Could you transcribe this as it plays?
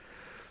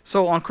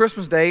So on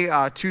Christmas Day,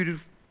 2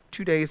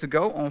 days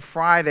ago, on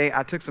Friday,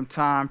 I took some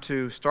time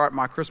to start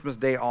my Christmas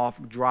Day off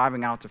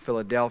driving out to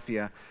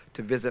Philadelphia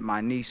to visit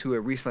my niece who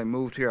had recently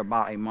moved here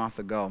about a month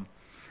ago,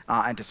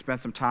 and to spend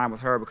some time with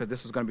her because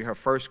this was going to be her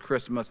first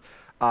Christmas,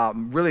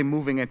 really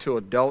moving into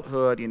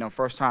adulthood,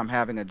 first time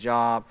having a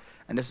job,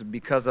 and this is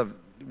because of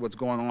what's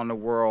going on in the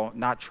world,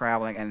 not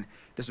traveling, and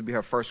this would be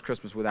her first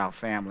Christmas without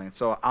family. And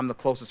so I'm the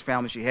closest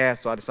family she has,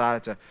 so I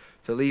decided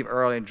to leave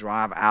early and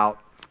drive out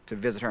to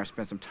visit her and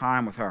spend some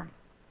time with her.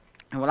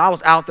 And when I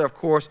was out there, of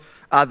course,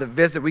 the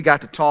visit, we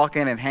got to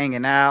talking and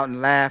hanging out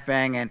and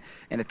laughing, and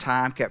the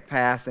time kept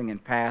passing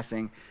and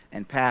passing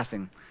and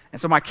passing.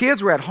 And so my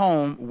kids were at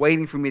home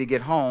waiting for me to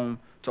get home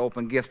to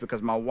open gifts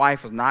because my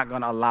wife was not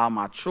going to allow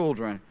my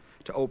children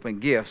to open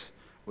gifts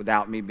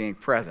without me being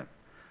present.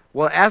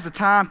 Well, as the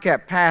time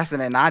kept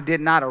passing and I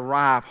did not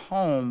arrive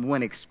home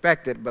when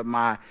expected, but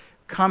my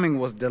coming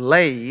was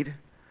delayed,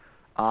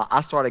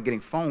 I started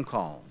getting phone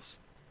calls.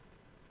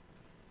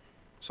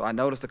 So I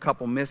noticed a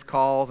couple missed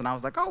calls, and I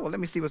was like, oh, well,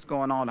 let me see what's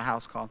going on, the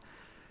house call.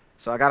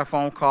 So I got a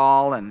phone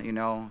call, and,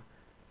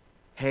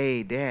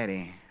 hey,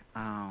 Daddy,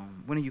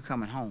 when are you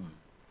coming home?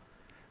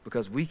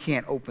 Because we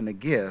can't open the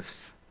gifts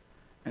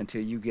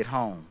until you get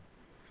home.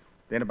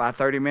 Then about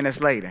 30 minutes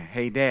later,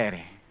 hey,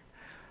 Daddy,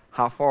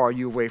 how far are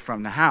you away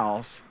from the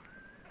house?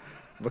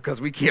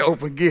 Because we can't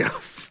open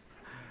gifts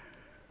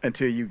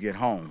until you get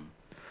home.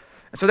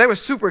 And so they were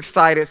super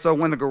excited. So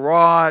when the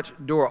garage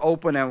door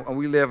opened, and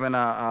we live in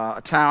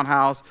a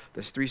townhouse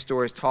that's 3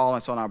 stories tall,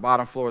 and so on our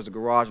bottom floor is the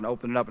garage, and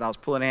opened it up, and I was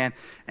pulling in,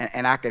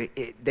 and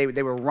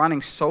they were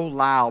running so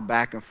loud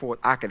back and forth,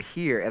 I could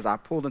hear, as I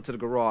pulled into the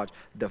garage,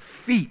 the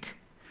feet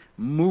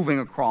moving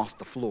across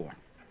the floor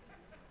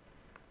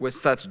with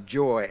such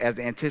joy as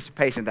the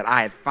anticipation that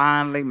I had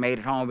finally made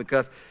it home,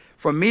 because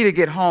for me to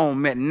get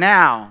home meant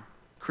now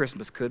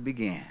Christmas could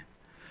begin.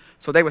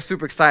 So they were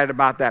super excited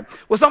about that.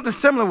 Well, something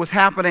similar was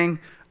happening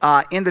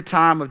in the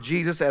time of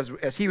Jesus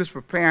as he was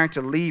preparing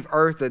to leave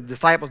earth. The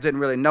disciples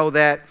didn't really know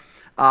that,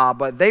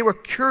 but they were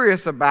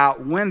curious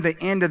about when the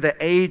end of the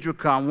age would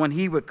come, when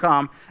he would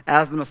come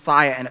as the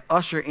Messiah and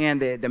usher in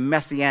the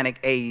Messianic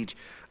age.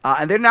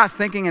 And they're not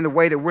thinking in the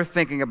way that we're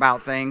thinking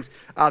about things.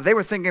 They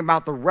were thinking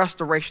about the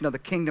restoration of the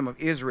kingdom of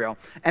Israel.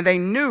 And they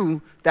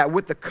knew that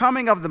with the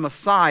coming of the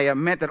Messiah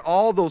meant that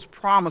all those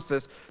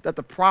promises that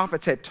the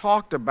prophets had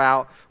talked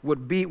about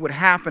would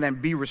happen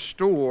and be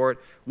restored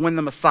when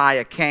the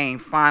Messiah came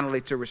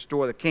finally to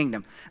restore the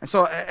kingdom. And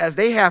so as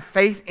they have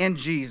faith in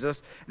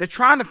Jesus, they're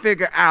trying to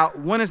figure out,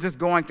 when is this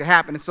going to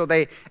happen? And so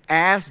they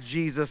asked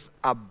Jesus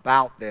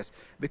about this,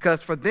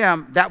 because for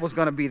them, that was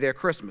going to be their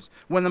Christmas.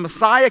 When the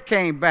Messiah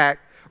came back,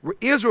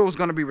 Israel was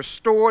going to be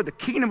restored, the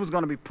kingdom was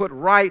going to be put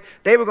right,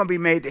 they were going to be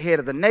made the head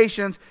of the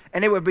nations,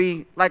 and it would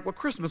be like what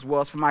Christmas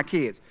was for my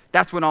kids.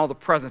 That's when all the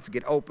presents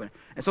get opened.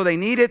 And so they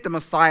needed the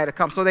Messiah to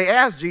come. So they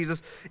asked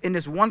Jesus in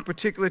this one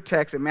particular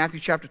text in Matthew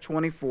chapter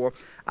 24.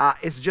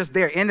 It's just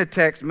there in the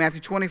text,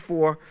 Matthew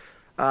 24,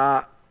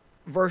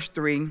 verse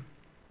 3.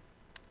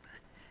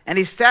 And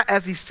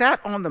as he sat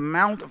on the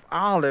Mount of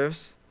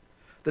Olives,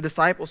 the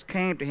disciples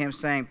came to him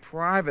saying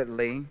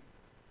privately,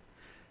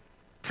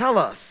 tell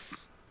us,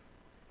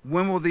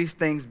 when will these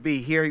things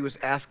be? Here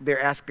they're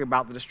asking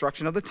about the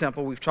destruction of the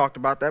temple. We've talked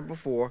about that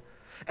before.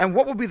 And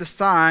what will be the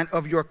sign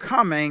of your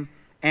coming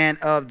and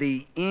of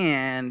the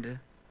end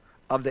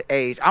of the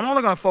age? I'm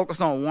only going to focus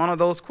on one of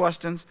those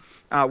questions.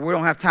 We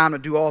don't have time to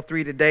do all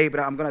 3 today, but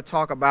I'm going to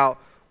talk about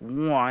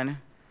one.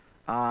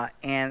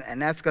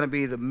 And that's going to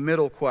be the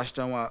middle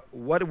question.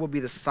 What will be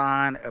the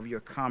sign of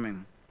your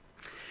coming?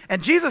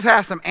 And Jesus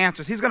has some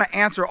answers. He's going to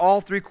answer all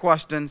 3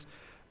 questions,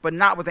 but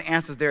not with the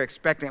answers they're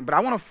expecting. But I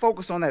want to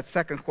focus on that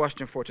second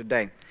question for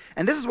today.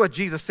 And this is what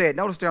Jesus said.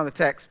 Notice there on the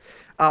text,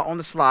 on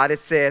the slide, it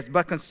says,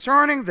 but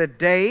concerning the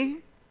day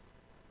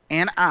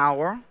and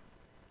hour,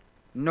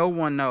 no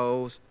one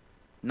knows,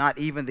 not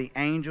even the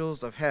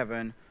angels of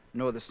heaven,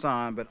 nor the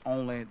Son, but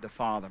only the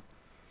Father.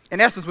 In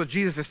essence, what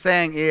Jesus is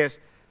saying is,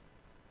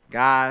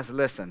 guys,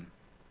 listen,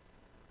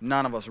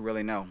 none of us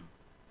really know.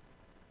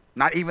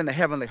 Not even the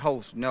heavenly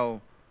hosts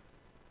know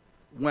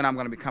when I'm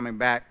going to be coming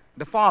back.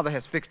 The Father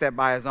has fixed that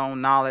by his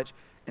own knowledge,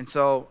 and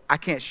so I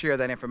can't share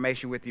that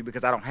information with you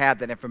because I don't have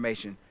that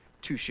information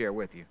to share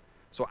with you.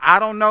 So I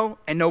don't know,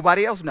 and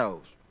nobody else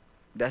knows.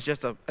 That's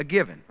just a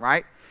given,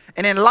 right?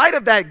 And in light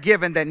of that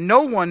given that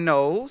no one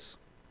knows,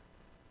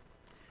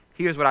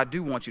 here's what I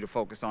do want you to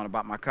focus on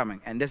about my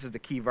coming, and this is the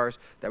key verse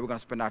that we're going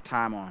to spend our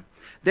time on.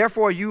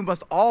 Therefore, you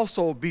must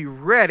also be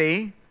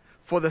ready,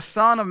 for the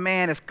Son of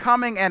Man is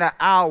coming at an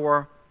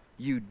hour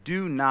you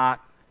do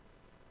not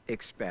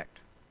expect.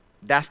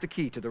 That's the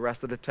key to the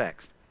rest of the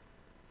text.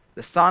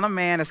 The Son of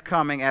Man is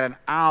coming at an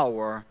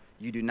hour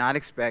you do not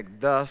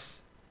expect, thus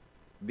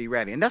be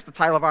ready. And that's the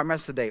title of our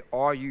message today,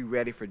 Are You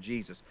Ready for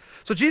Jesus?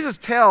 So Jesus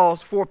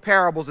tells 4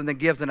 parables and then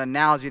gives an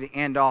analogy to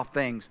end off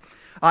things.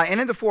 And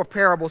in the 4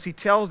 parables, he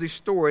tells these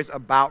stories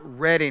about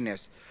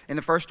readiness. In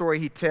the first story,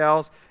 he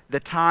tells the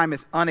time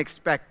is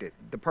unexpected.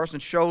 The person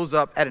shows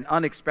up at an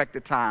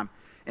unexpected time.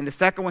 In the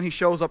second one, he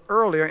shows up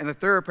earlier. In the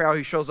third parable,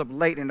 he shows up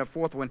late. In the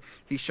fourth one,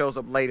 he shows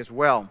up late as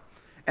well.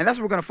 And that's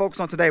what we're going to focus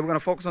on today. We're going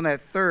to focus on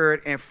that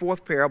third and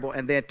fourth parable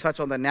and then touch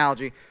on the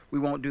analogy. We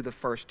won't do the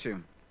first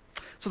two.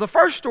 So the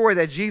first story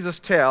that Jesus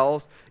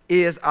tells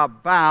is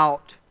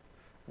about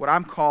what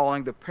I'm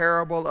calling the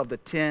parable of the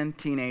 10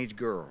 teenage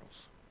girls.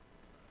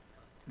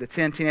 The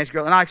 10 teenage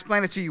girls. And I'll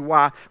explain it to you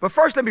why. But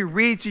first, let me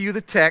read to you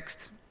the text,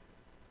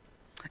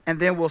 and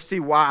then we'll see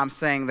why I'm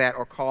saying that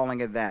or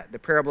calling it that. The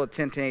parable of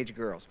 10 teenage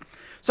girls.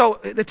 So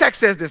the text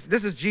says this.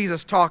 This is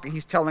Jesus talking.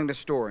 He's telling the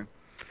story.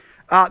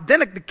 Then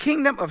the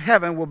kingdom of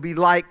heaven will be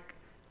like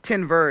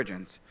 10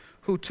 virgins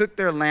who took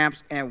their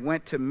lamps and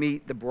went to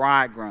meet the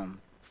bridegroom.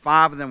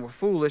 5 of them were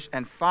foolish,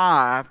 and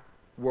 5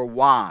 were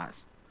wise.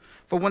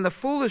 For when the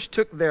foolish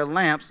took their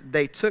lamps,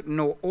 they took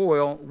no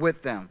oil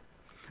with them.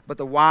 But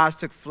the wise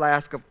took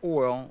flasks of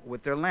oil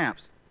with their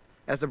lamps.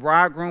 As the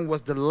bridegroom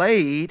was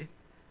delayed,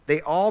 they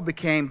all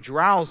became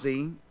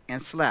drowsy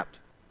and slept.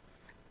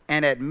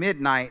 And at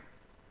midnight,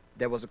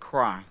 there was a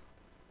cry.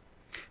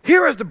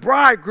 Here is the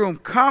bridegroom,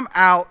 come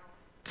out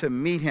to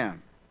meet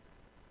him.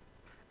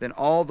 Then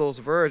all those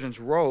virgins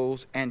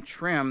rose and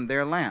trimmed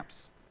their lamps.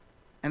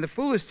 And the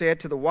foolish said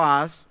to the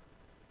wise,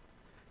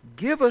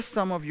 give us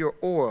some of your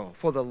oil,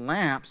 for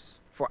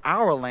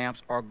our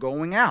lamps are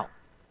going out.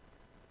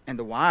 And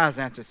the wise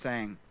answered,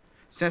 saying,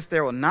 since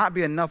there will not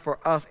be enough for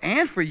us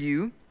and for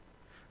you,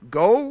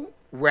 go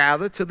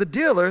rather to the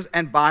dealers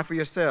and buy for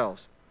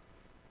yourselves.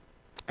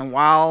 And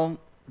while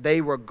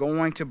they were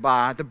going to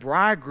buy, the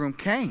bridegroom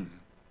came.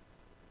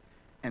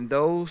 And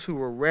those who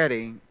were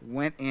ready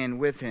went in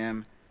with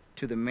him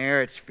to the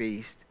marriage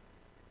feast,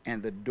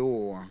 and the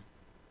door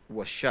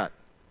was shut.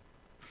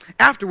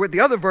 Afterward, the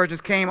other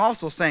virgins came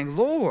also, saying,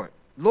 Lord,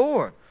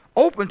 Lord,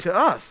 open to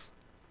us.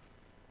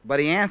 But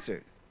he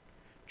answered,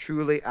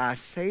 truly I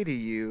say to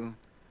you,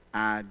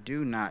 I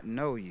do not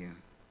know you.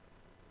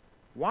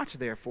 Watch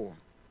therefore,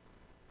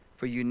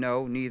 for you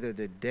know neither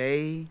the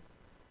day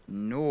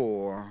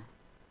nor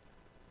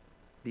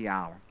the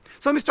hour.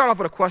 So let me start off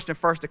with a question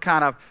first to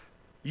kind of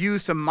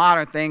use some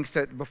modern things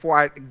before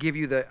I give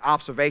you the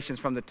observations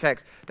from the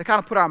text to kind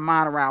of put our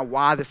mind around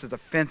why this is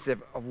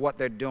offensive of what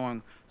they're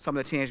doing, some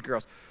of the teenage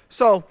girls.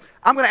 So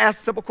I'm going to ask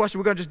a simple question.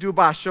 We're going to just do it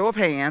by a show of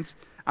hands.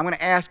 I'm going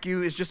to ask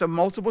you, it's just a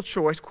multiple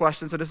choice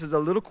question, so this is a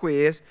little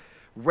quiz.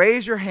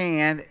 Raise your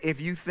hand if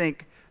you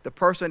think the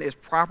person is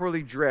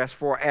properly dressed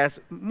for, as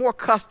more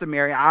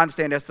customary. I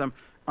understand there's some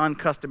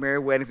uncustomary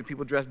weddings and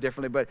people dress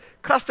differently, but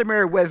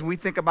customary weddings, when we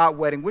think about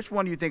wedding, which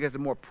one do you think is the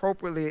more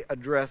appropriately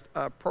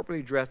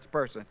dressed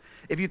person?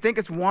 If you think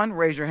it's one,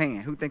 raise your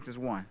hand. Who thinks it's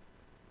one?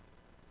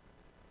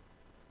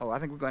 Oh, I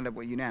think we're going to end up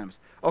with unanimous.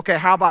 Okay,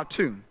 how about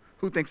two?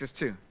 Who thinks it's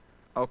two?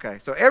 Okay,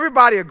 so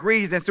everybody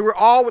agrees, and so we're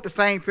all with the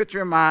same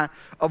picture in mind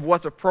of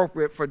what's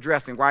appropriate for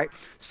dressing, right?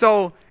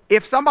 So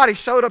if somebody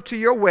showed up to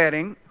your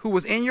wedding who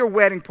was in your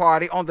wedding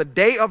party on the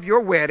day of your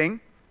wedding,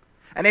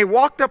 and they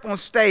walked up on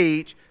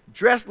stage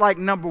dressed like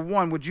number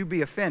one, would you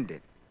be offended?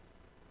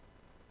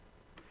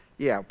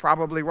 Yeah,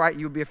 probably right,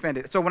 you'd be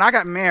offended. So when I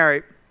got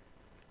married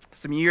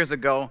some years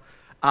ago,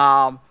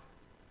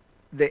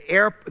 the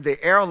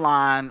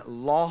airline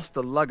lost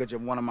the luggage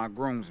of one of my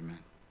groomsmen.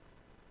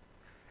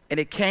 And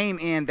it came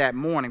in that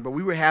morning, but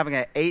we were having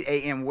an 8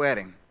 a.m.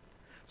 wedding.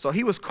 So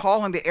he was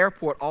calling the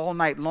airport all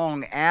night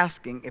long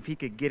asking if he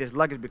could get his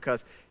luggage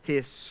because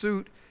his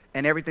suit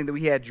and everything that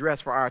we had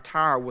dressed for our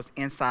attire was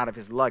inside of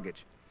his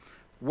luggage.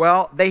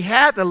 Well, they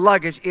had the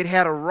luggage. It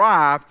had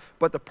arrived,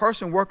 but the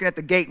person working at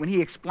the gate, when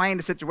he explained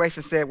the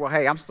situation, said, well,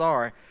 hey, I'm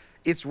sorry.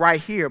 It's right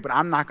here, but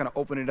I'm not going to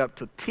open it up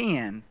till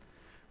 10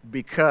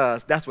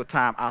 because that's what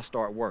time I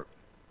start work.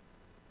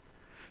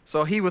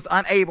 So he was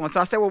unable. And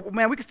so I said, well,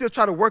 man, we can still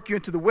try to work you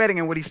into the wedding.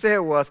 And what he said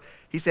was,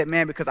 he said,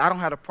 man, because I don't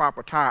have the proper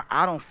attire,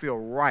 I don't feel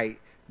right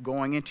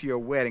going into your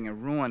wedding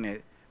and ruining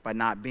it by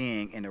not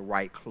being in the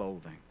right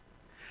clothing.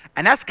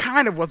 And that's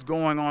kind of what's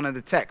going on in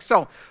the text.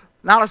 So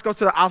now let's go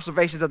to the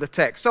observations of the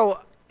text.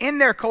 So in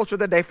their culture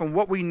today, from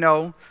what we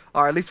know,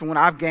 or at least from what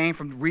I've gained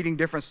from reading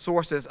different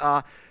sources,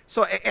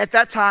 so at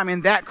that time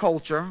in that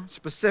culture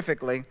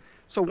specifically,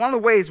 so one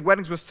of the ways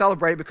weddings were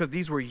celebrated, because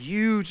these were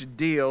huge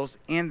deals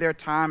in their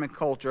time and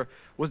culture,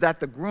 was that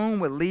the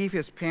groom would leave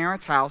his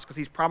parents' house, because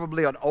he's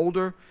probably an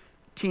older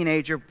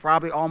teenager,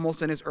 probably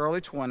almost in his early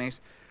 20s,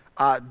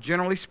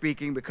 generally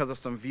speaking, because of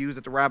some views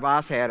that the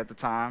rabbis had at the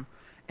time,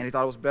 and he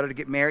thought it was better to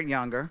get married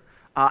younger.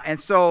 And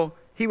so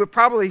he would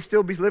probably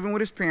still be living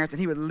with his parents, and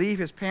he would leave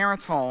his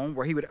parents' home,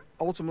 where he would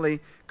ultimately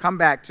come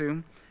back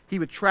to. He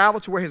would travel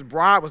to where his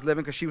bride was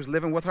living, because she was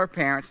living with her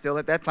parents still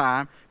at that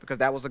time, because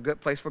that was a good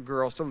place for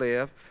girls to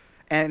live.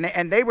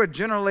 And they were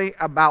generally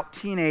about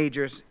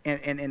teenagers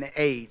in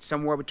age,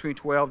 somewhere between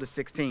 12 to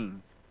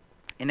 16,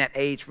 in that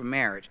age for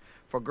marriage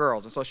for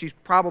girls. And so she's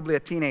probably a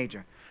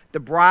teenager. The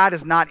bride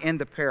is not in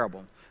the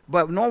parable.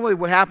 But normally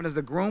what happened is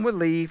the groom would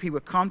leave. He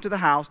would come to the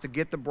house to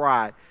get the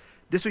bride.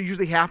 This would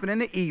usually happen in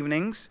the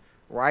evenings,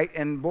 right?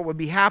 And what would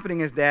be happening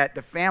is that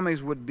the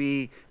families would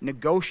be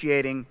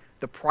negotiating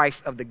the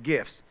price of the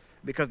gifts.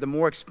 because the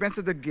more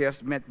expensive the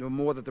gifts meant the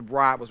more that the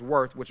bride was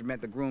worth, which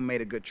meant the groom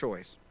made a good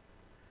choice.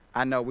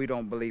 I know we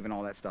don't believe in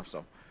all that stuff,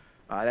 so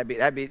that'd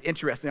be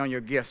interesting on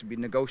your gifts, be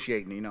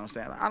negotiating, you know what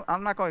I'm saying?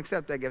 I'm not going to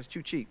accept that gift. It's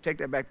too cheap. Take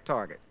that back to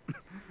Target.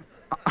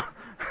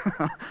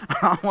 I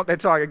don't want that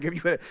Target to give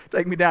you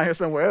take me down here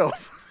somewhere else,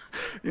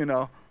 you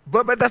know.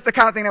 But that's the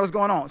kind of thing that was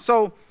going on.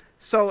 So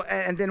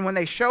and then when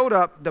they showed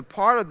up, the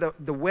part of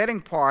the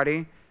wedding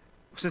party,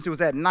 since it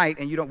was at night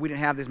and we didn't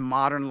have these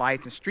modern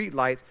lights and street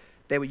lights,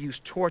 they would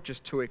use torches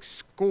to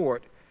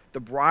escort the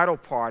bridal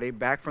party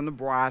back from the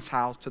bride's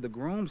house to the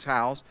groom's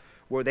house,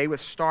 where they would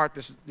start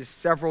this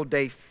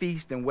several-day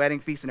feast and wedding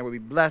feast, and there would be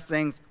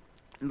blessings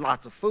and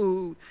lots of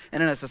food.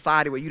 And in a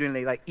society where you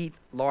didn't eat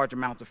large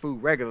amounts of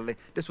food regularly,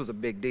 this was a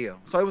big deal.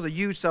 So it was a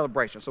huge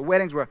celebration. So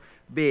weddings were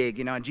big,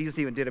 and Jesus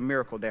even did a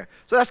miracle there.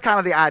 So that's kind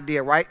of the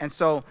idea, right? And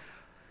so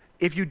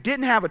if you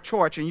didn't have a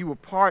church and you were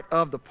part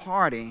of the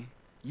party,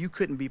 you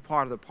couldn't be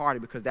part of the party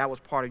because that was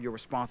part of your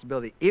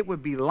responsibility. It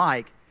would be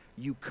like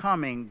you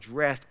coming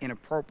dressed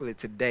inappropriately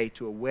today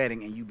to a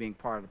wedding and you being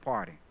part of the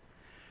party.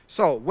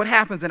 So what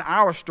happens in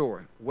our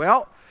story?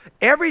 Well,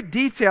 every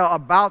detail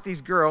about these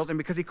girls, and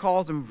because he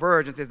calls them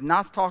virgins, is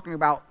not talking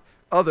about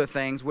other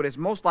things. What it's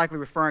most likely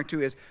referring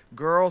to is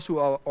girls who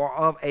are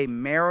of a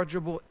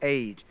marriageable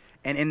age.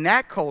 And in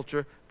that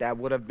culture, that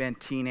would have been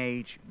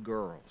teenage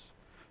girls.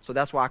 So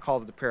that's why I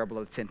call it the parable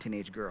of the 10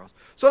 teenage girls.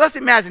 So let's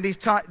imagine these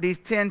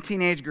 10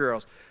 teenage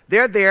girls.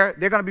 They're there.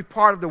 They're going to be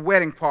part of the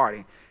wedding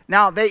party.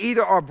 Now, they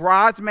either are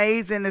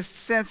bridesmaids in the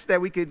sense that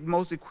we could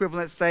most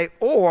equivalent say,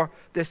 or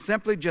they're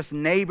simply just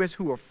neighbors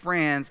who are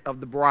friends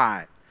of the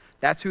bride.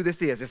 That's who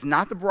this is. It's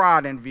not the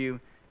bride in view.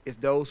 It's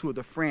those who are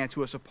the friends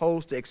who are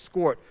supposed to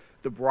escort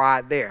the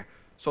bride there.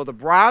 So the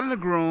bride and the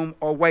groom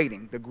are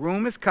waiting. The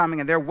groom is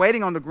coming, and they're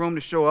waiting on the groom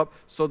to show up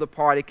so the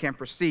party can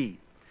proceed.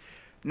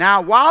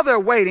 Now, while they're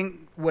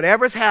waiting,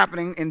 whatever's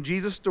happening in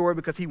Jesus' story,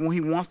 because he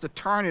wants to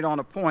turn it on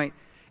a point,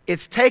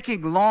 it's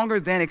taking longer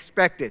than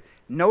expected.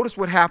 Notice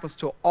what happens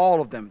to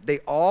all of them. They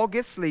all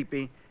get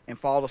sleepy and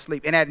fall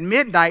asleep. And at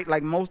midnight,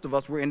 like most of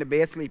us, we're in the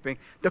bed sleeping,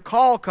 the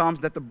call comes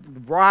that the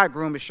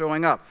bridegroom is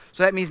showing up.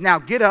 So that means now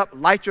get up,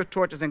 light your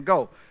torches, and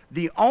go.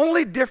 The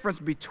only difference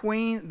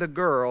between the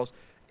girls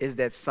is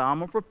that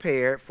some are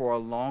prepared for a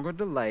longer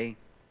delay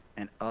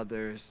and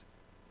others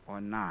are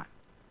not.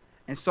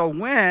 And so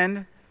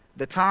when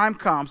the time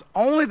comes,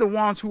 only the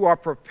ones who are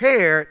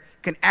prepared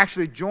can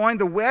actually join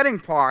the wedding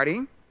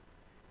party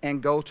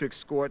and go to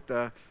escort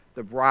the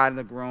bride and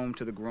the groom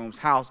to the groom's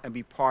house and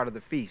be part of the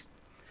feast.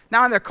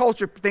 Now, in their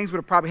culture, things would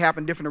have probably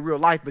happened different in real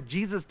life, but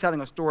Jesus is telling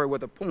a story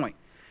with a point.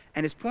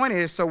 And his point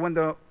is, so when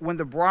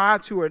the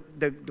brides who are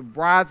the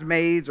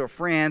bridesmaids or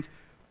friends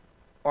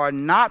are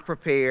not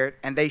prepared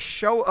and they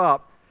show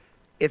up,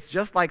 it's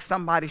just like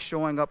somebody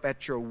showing up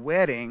at your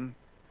wedding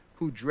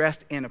who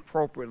dressed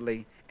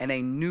inappropriately and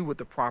they knew what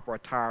the proper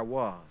attire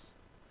was,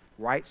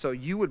 right? So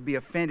you would be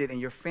offended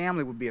and your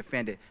family would be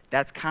offended.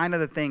 That's kind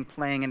of the thing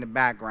playing in the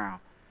background.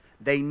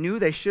 They knew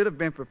they should have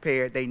been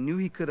prepared. They knew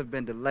he could have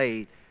been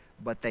delayed,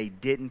 but they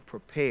didn't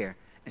prepare.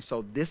 And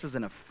so this is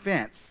an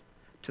offense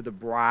to the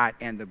bride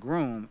and the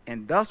groom.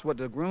 And thus what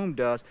the groom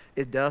does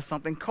is does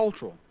something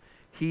cultural.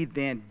 He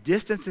then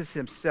distances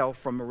himself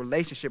from a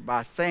relationship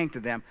by saying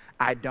to them,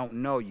 I don't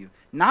know you.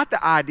 Not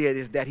the idea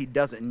is that he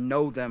doesn't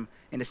know them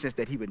in the sense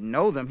that he would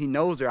know them. He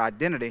knows their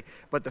identity.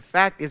 But the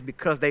fact is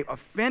because they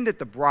offended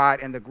the bride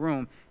and the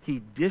groom,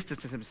 he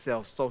distances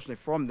himself socially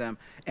from them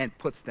and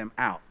puts them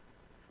out.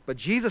 But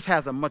Jesus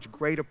has a much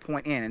greater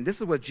point in, and this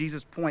is what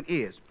Jesus' point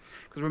is.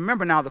 Because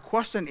remember now, the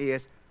question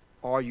is,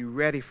 are you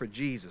ready for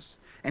Jesus?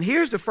 And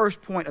here's the first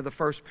point of the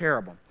first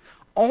parable.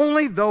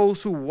 Only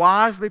those who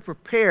wisely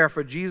prepare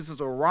for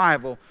Jesus'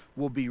 arrival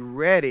will be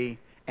ready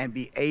and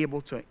be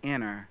able to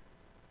enter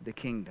the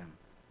kingdom.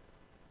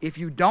 If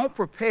you don't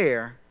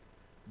prepare,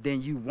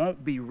 then you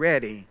won't be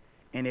ready.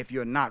 And if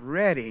you're not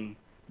ready,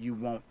 you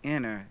won't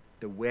enter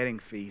the wedding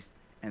feast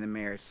and the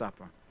marriage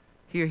supper.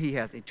 Here he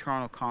has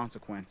eternal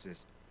consequences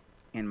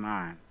in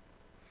mind.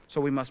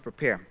 So we must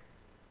prepare.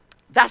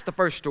 That's the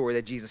first story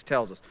that Jesus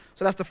tells us.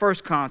 So that's the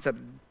first concept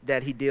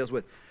that he deals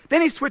with.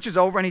 Then he switches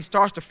over and he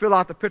starts to fill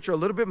out the picture a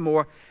little bit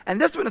more.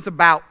 And this one is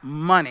about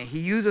money. He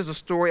uses a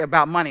story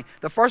about money.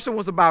 The first one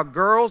was about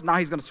girls. Now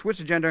he's going to switch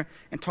the gender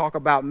and talk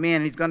about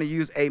men. He's going to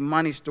use a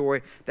money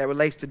story that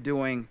relates to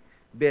doing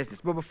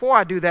business. But before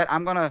I do that,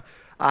 I'm going to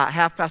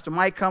have Pastor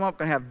Mike come up,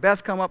 going to have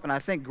Beth come up, and I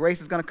think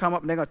Grace is going to come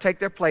up, and they're going to take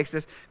their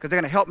places because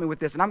they're going to help me with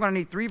this. And I'm going to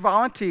need 3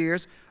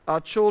 volunteers,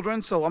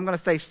 children, so I'm going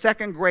to say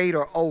second grade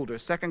or older.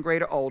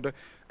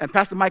 And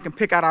Pastor Mike can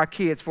pick out our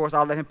kids for us.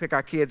 I'll let him pick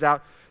our kids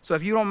out. So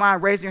if you don't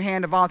mind raising your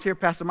hand to volunteer,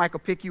 Pastor Mike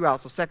will pick you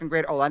out. So second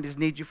grade, I just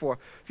need you for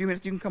a few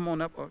minutes. You can come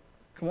on up. You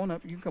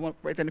can come up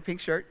right there in the pink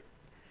shirt.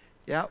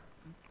 Yep.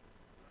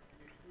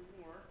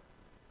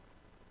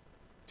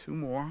 2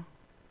 more.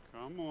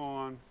 Come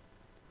on.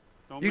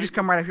 You just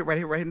come right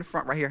here in the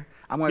front, right here.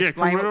 I'm going to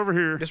explain. Come right over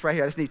here. Just right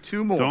here. I just need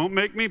 2 more. Don't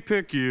make me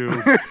pick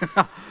you.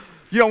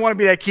 You don't want to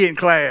be that kid in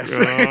class.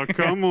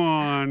 Come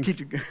on.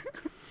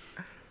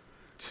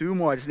 2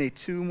 more. I just need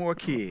 2 more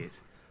kids.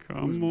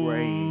 Come who's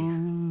brave.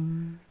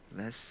 on.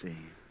 Let's see.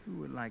 Who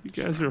would like You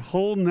to guys try? are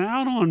holding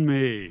out on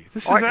me.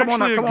 This All is right, come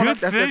on actually up, come a on good up.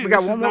 That's it. thing. We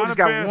got This one is more. not We just a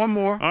got bad- one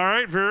more. All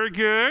right, very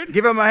good.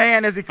 Give him a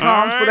hand as he All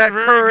comes right, for that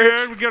very courage.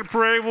 good. We got a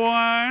brave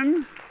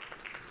one.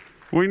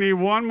 We need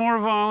one more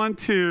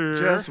volunteer.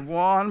 Just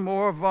one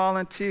more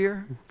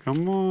volunteer.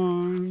 Come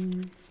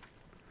on.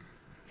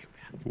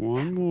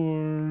 One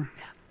more.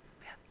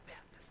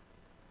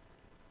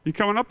 You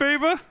coming up,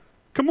 Ava?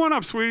 Come on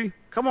up, sweetie.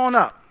 Come on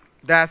up.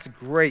 That's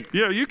great.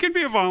 Yeah, you can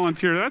be a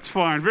volunteer. That's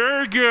fine.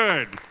 Very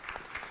good.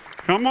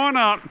 Come on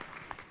up.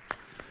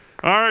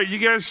 All right, you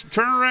guys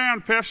turn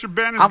around. Pastor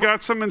Ben has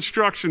got some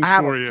instructions I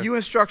have for a you. few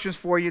instructions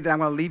for you that I'm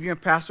going to leave you in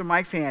Pastor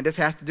Mike's hand. This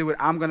has to do with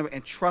I'm going to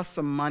entrust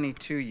some money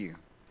to you.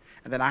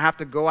 And then I have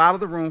to go out of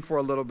the room for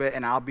a little bit,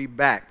 and I'll be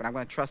back. But I'm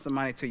going to trust the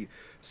money to you.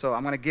 So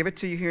I'm going to give it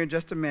to you here in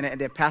just a minute,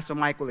 and then Pastor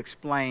Mike will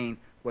explain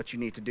what you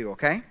need to do,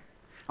 okay? I'm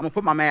going to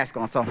put my mask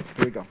on. So here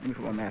we go. Let me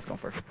put my mask on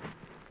first.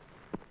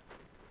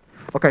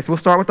 Okay, so we'll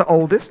start with the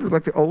oldest. Look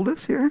like the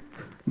oldest here.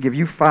 Give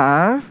you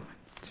 $5,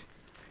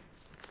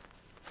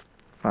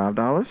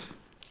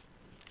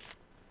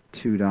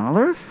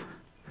 $2,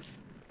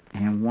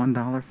 and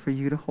 $1 for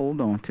you to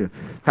hold on to.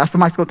 Pastor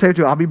Mike's going to tell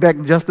you, I'll be back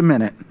in just a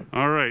minute.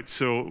 All right,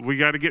 so we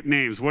got to get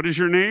names. What is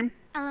your name?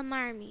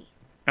 Elamarmi.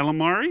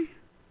 Elamari?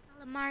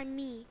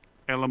 Elamarmi.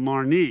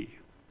 Elamarni.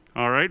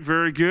 All right,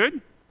 very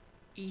good.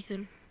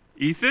 Ethan.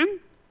 Ethan?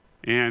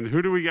 And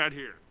who do we got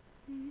here?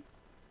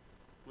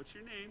 What's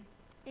your name?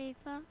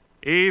 Ava.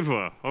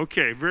 Ava.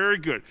 Okay, very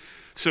good.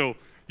 So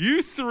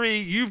you three,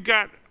 you've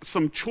got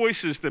some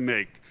choices to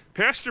make.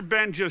 Pastor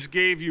Ben just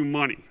gave you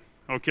money,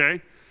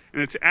 okay?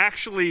 And it's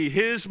actually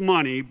his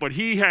money, but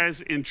he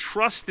has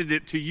entrusted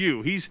it to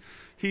you. He's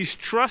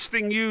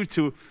trusting you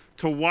to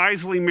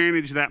wisely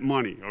manage that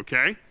money,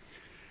 okay?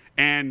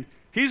 And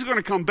he's going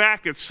to come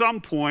back at some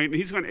point, and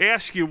he's going to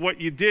ask you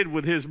what you did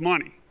with his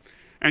money.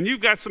 And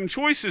you've got some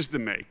choices to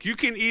make. You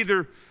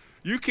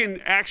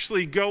can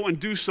actually go and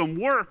do some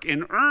work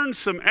and earn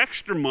some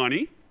extra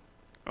money,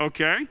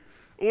 okay?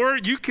 Or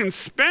you can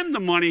spend the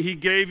money he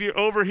gave you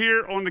over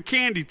here on the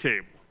candy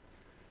table,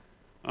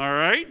 all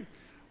right?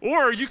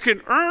 Or you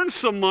can earn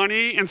some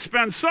money and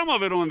spend some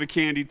of it on the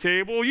candy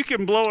table. You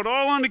can blow it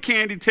all on the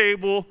candy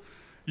table.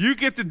 You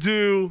get to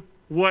do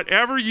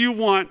whatever you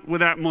want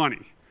with that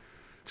money.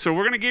 So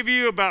we're going to give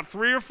you about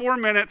 3 or 4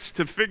 minutes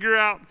to figure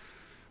out.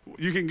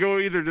 You can go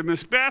either to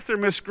Miss Beth or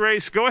Miss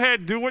Grace. Go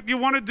ahead, do what you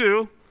want to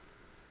do.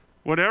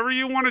 Whatever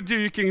you want to do.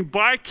 You can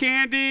buy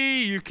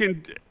candy. You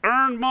can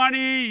earn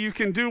money. You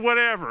can do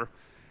whatever.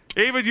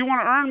 Ava, do you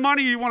want to earn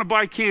money or you want to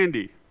buy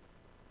candy?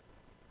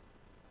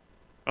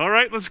 All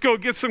right, let's go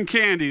get some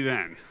candy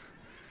then.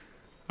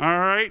 All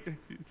right.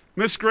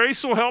 Miss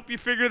Grace will help you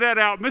figure that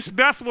out. Miss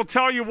Beth will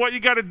tell you what you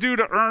got to do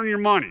to earn your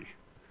money.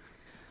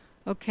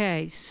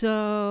 Okay,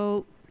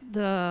 so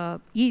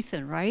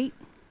Ethan, right?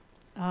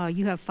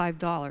 You have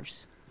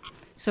 $5.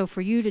 So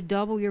for you to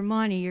double your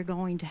money, you're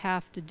going to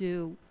have to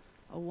do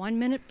a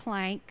 1-minute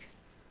plank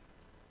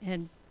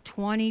and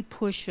 20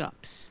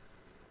 push-ups.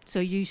 So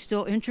you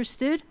still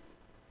interested?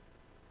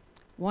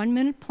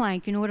 1-minute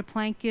plank. You know what a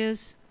plank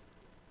is?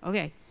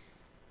 Okay.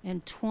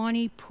 And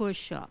 20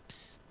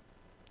 push-ups.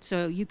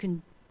 So you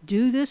can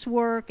do this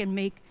work and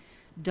make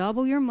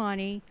double your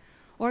money,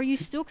 or you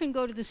still can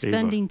go to the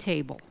spending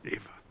table.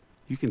 Ava,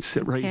 you can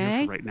sit right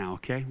here for right now,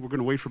 okay? We're going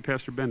to wait for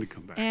Pastor Ben to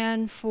come back.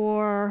 And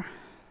for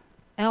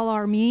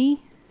Elamarmi,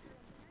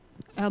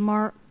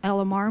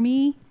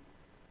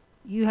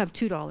 you have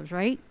 $2,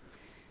 right?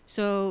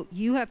 So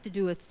you have to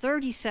do a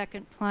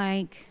 30-second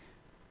plank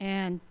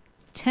and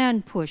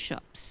 10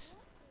 push-ups.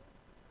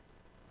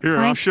 Here,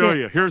 I'll show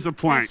you. Here's a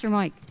plank. Pastor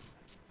Mike.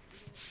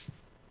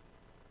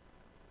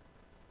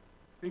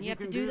 Think You have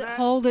to can do that. that?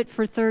 Hold it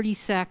for 30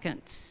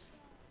 seconds.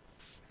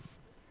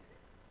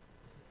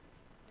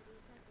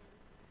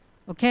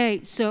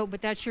 Okay, so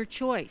but that's your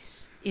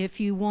choice. If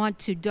you want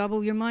to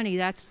double your money,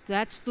 that's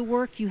the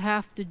work you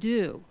have to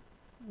do,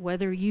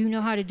 whether you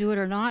know how to do it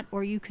or not,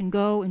 or you can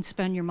go and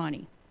spend your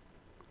money.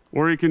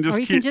 Or you can just,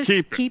 or you can just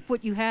keep it. keep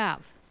what you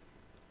have.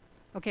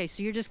 Okay,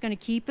 so you're just going to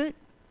keep it?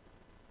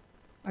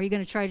 Or are you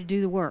going to try to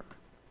do the work?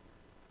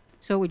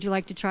 So would you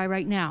like to try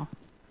right now?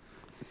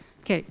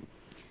 Okay,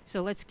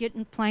 so let's get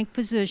in plank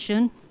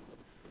position.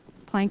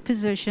 Plank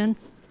position.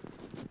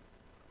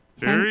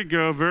 There you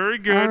go. Very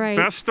good. All right.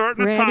 Best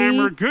starting the Ready?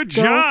 timer. Good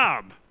Go.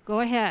 job. Go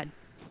ahead.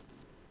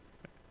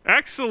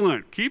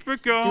 Excellent. Keep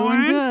it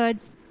going. Doing good.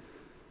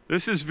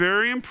 This is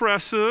very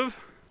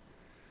impressive.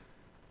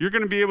 You're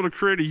going to be able to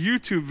create a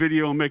YouTube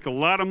video and make a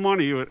lot of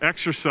money with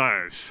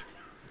exercise.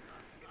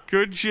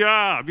 Good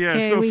job. Yeah,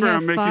 it's Okay, no we fair.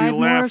 have I'm making 5 you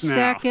laugh more now.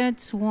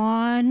 seconds.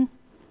 1,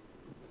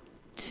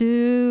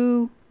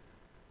 2,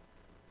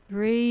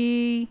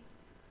 3,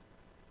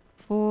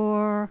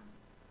 4,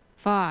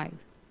 5.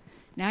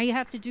 Now you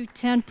have to do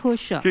 10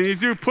 push-ups. Can you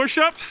do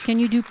push-ups? Can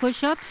you do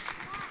push-ups?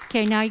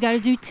 Okay, now you got to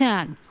do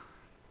 10.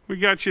 We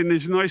got you in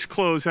these nice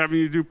clothes having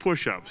you do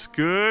push-ups.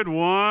 Good.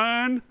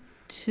 1,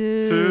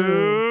 2,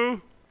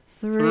 2,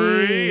 3.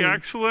 3,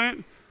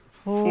 Excellent.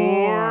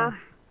 4,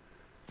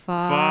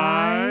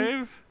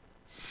 5,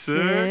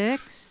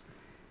 6,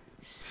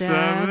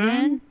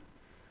 7,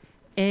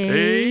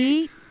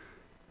 8,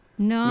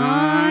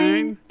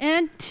 9,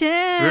 and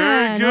 10.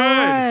 Very good. All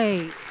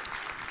right.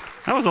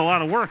 That was a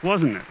lot of work,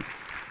 wasn't it?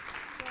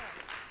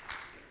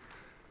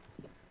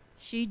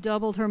 She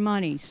doubled her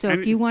money. So And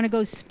if you want to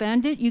go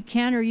spend it, you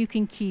can, or you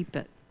can keep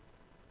it.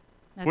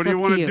 That's What do you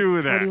up want to to do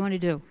with What that? do you want to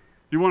do?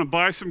 You want to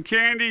buy some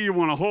candy? You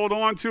want to hold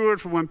on to it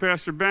for when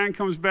Pastor Ben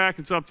comes back?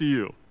 It's up to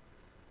you.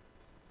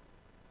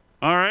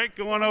 All right,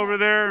 go on over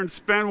there and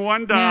spend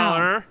 $1.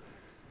 Now.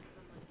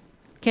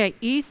 Okay,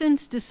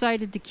 Ethan's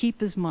decided to keep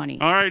his money.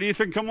 All right,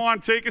 Ethan, come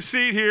on, take a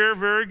seat here.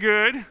 Very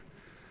good.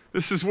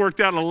 This has worked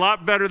out a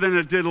lot better than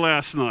it did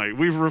last night.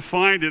 We've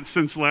refined it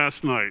since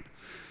last night.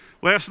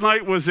 Last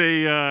night was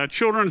a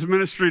children's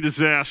ministry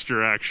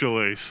disaster,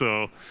 actually,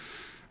 so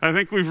I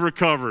think we've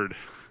recovered.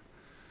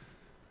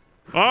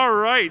 All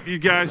right, you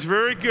guys,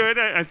 very good.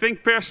 I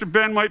think Pastor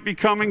Ben might be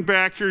coming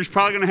back here. He's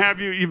probably going to have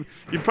you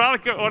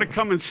probably ought to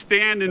come and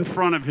stand in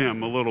front of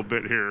him a little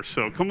bit here.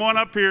 So come on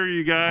up here,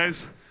 you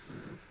guys.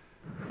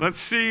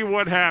 Let's see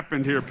what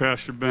happened here,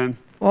 Pastor Ben.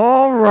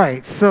 All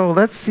right, so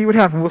let's see what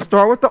happened. We'll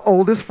start with the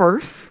oldest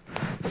first.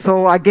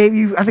 So I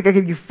think I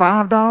gave you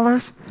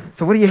 $5.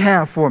 So what do you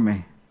have for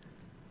me?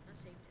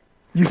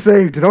 You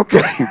saved it.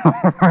 Okay.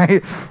 All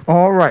right.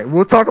 All right.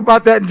 We'll talk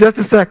about that in just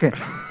a second.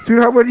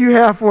 Sweetheart, what do you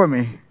have for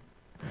me?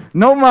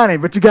 No money,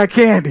 but you got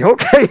candy.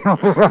 Okay. All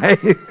right.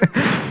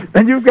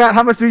 And you've got,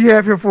 how much do you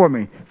have here for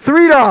me?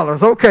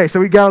 $3. Okay. So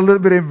we got a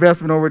little bit of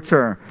investment on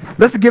return.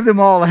 Let's give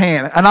them all a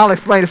hand, and I'll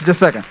explain this in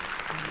just a second.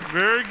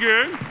 Very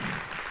good.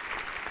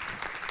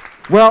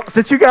 Well,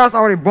 since you guys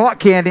already bought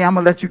candy, I'm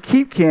going to let you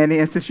keep candy,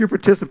 and since you're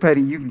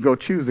participating, you can go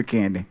choose a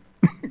candy.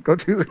 Go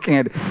choose a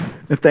candy.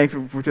 And thanks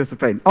for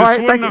participating. All This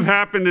right, wouldn't thank have you.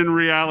 happened in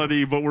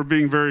reality, but we're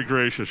being very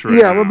gracious right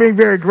Yeah, now. we're being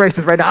very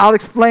gracious right now. I'll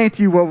explain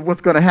to you what's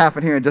going to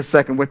happen here in just a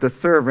second with the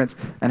servants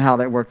and how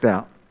that worked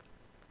out.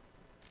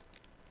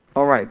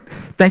 All right.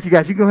 Thank you,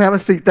 guys. You can go have a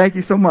seat. Thank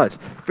you so much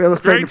for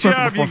illustrating Great the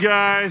job, principle. you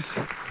guys.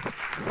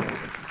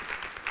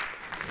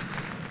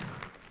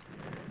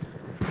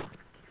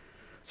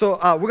 So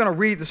we're going to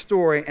read the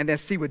story and then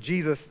see what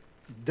Jesus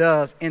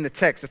does in the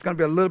text. It's going to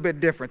be a little bit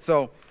different.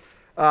 So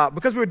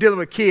because we were dealing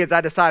with kids,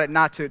 I decided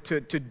not to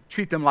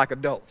treat them like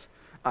adults.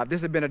 If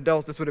this had been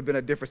adults, this would have been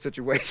a different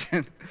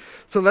situation.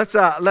 So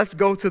let's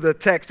go to the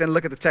text and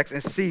look at the text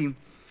and see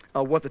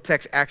what the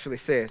text actually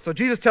says. So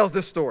Jesus tells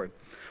this story.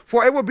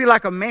 For it would be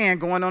like a man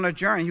going on a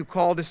journey who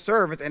called his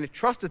servants and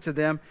entrusted to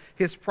them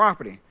his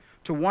property.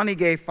 To one he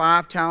gave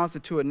 5 talents,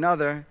 and to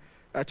another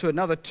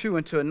 2,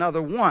 and to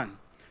another 1,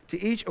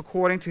 to each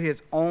according to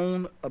his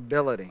own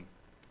ability.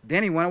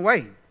 Then he went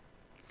away.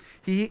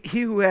 He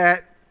who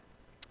had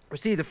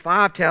received the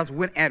 5 talents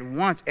went at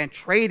once and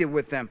traded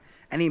with them,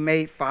 and he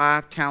made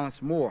 5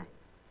 talents more.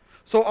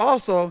 So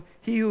also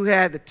he who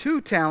had the 2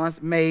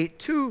 talents made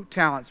 2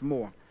 talents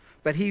more.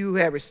 But he who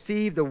had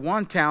received the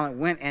 1 talent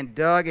went and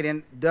dug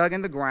in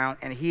the ground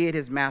and hid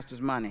his master's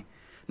money.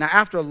 Now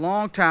after a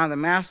long time the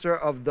master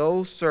of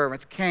those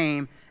servants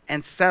came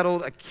and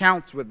settled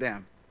accounts with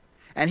them.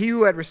 And he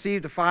who had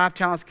received the 5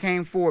 talents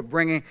came forward,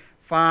 bringing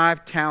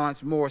 5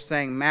 talents more,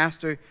 saying,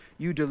 Master,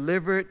 you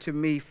delivered to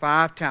me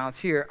 5 talents.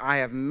 Here I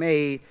have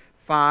made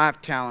 5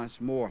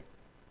 talents more.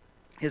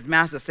 His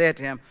master said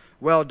to him,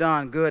 Well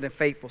done, good and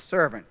faithful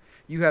servant.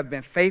 You have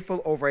been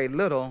faithful over a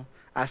little,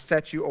 I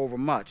set you over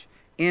much.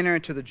 Enter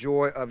into the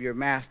joy of your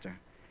master.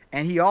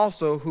 And he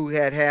also, who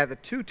had the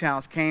 2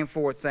 talents, came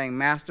forward, saying,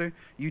 Master,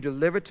 you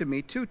delivered to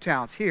me 2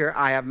 talents. Here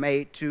I have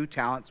made 2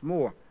 talents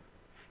more.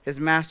 His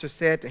master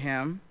said to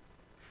him,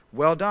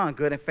 Well done,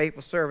 good and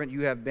faithful servant.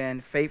 You have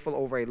been faithful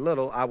over a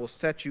little. I will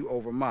set you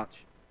over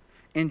much.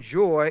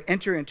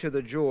 Enter into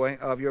the joy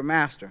of your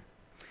master.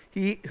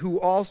 He who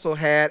also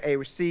had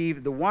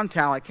received the 1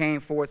 talent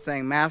came forward,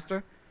 saying,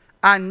 Master,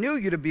 I knew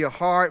you to be a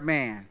hard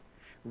man,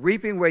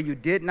 reaping where you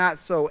did not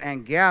sow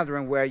and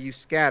gathering where you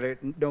scattered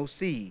no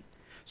seed.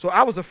 So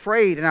I was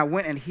afraid, and I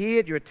went and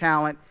hid your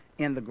talent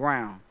in the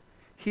ground.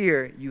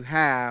 Here you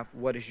have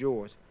what is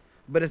yours.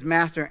 But his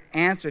master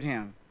answered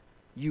him,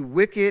 You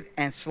wicked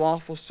and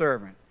slothful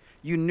servant,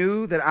 you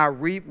knew that I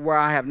reap where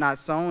I have not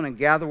sown and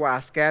gather where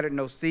I scattered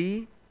no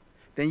seed?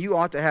 Then you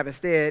ought to have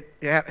instead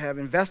have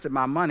invested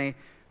my money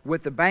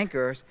with the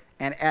bankers,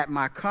 and at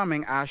my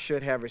coming I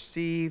should have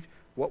received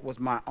what was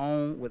my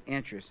own with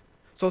interest.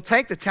 So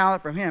take the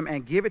talent from him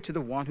and give it to the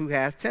one who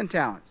has 10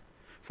 talents.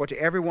 For to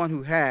everyone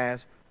who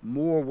has,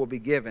 more will be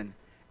given,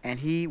 and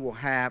he will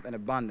have an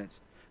abundance.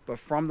 But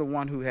from the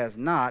one who has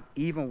not,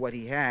 even what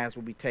he has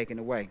will be taken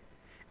away.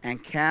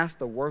 And cast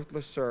the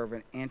worthless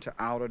servant into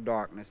outer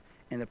darkness,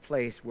 in the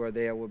place where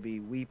there will be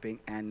weeping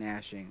and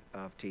gnashing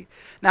of teeth.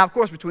 Now, of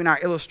course, between our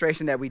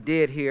illustration that we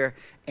did here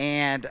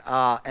and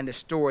the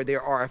story,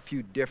 there are a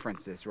few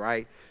differences,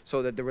 right?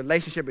 So that the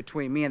relationship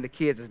between me and the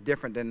kids is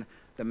different than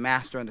the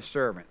master and the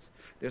servants.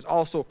 There's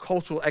also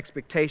cultural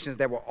expectations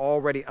that were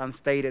already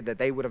unstated that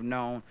they would have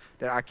known,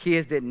 that our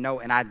kids didn't know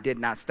and I did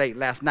not state.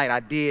 Last night I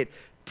did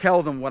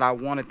tell them what I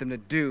wanted them to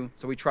do.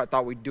 So we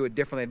thought we'd do it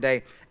differently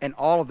today. And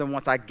all of them,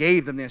 once I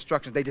gave them the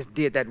instructions, they just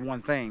did that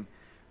one thing,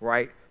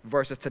 right?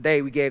 Versus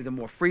today, we gave them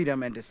more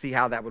freedom and to see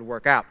how that would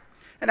work out.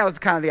 And that was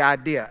kind of the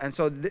idea. And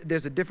so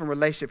there's a different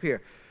relationship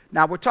here.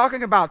 Now, we're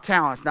talking about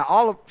talents.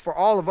 Now, for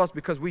all of us,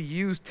 because we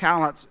use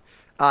talents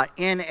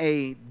in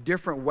a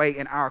different way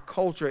in our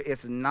culture,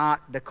 it's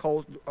not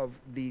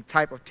the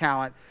type of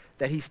talent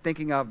that he's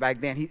thinking of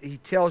back then. He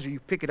tells you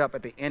pick it up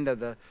at the end of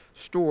the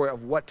story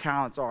of what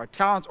talents are.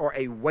 Talents are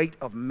a weight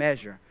of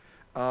measure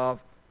of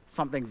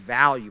something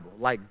valuable,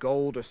 like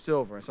gold or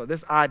silver. And so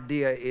this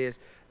idea is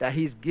that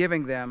he's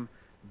giving them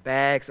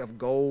bags of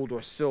gold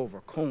or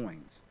silver,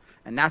 coins.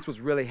 And that's what's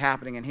really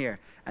happening in here.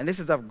 And this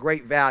is of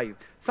great value.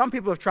 Some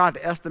people have tried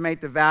to estimate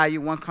the value.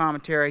 One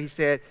commentary, he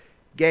said,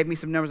 gave me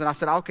some numbers, and I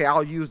said, okay,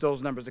 I'll use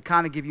those numbers to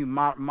kind of give you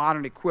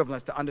modern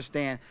equivalents to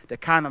understand the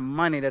kind of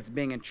money that's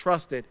being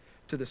entrusted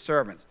to the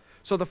servants.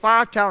 So the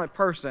 5-talent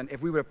person,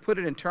 if we were to put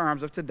it in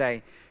terms of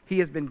today, he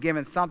has been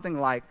given something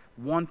like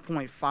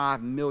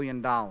 $1.5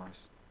 million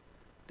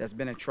that's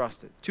been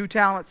entrusted. 2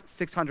 talents,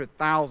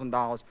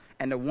 $600,000.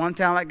 And the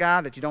 1-talent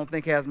guy that you don't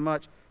think has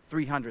much,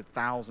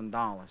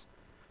 $300,000.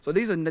 So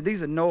these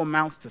are no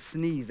amounts to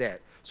sneeze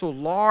at. So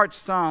large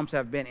sums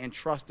have been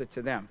entrusted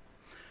to them.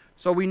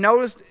 So we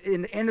noticed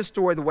in the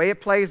story, the way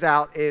it plays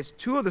out is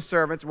 2 of the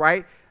servants,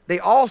 right? They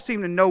all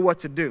seem to know what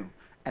to do.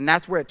 And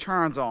that's where it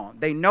turns on.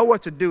 They know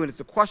what to do, and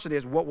the question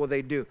is, what will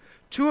they do?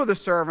 2 of the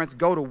servants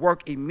go to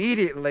work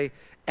immediately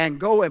and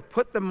go and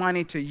put the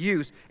money to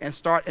use and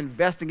start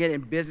investing it in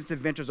business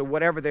adventures or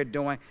whatever they're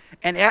doing.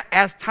 And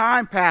as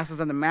time passes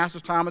and the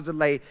master's time is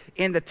delayed,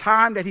 in the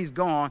time that he's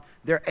gone,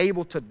 they're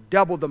able to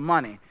double the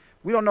money.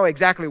 We don't know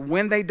exactly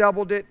when they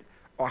doubled it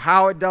or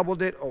how it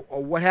doubled it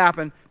or what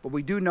happened, but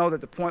we do know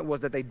that the point was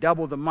that they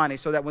doubled the money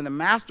so that when the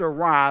master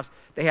arrives,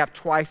 they have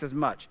twice as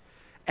much.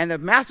 And the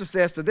master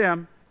says to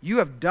them, you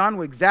have done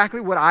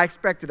exactly what I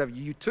expected of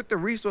you. You took the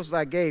resources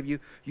I gave you.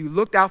 You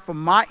looked out for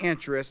my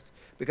interest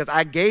because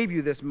I gave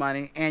you this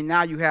money, and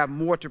now you have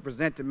more to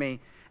present to me.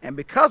 And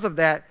because of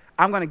that,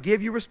 I'm going to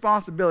give you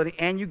responsibility,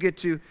 and you get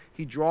to,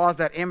 he draws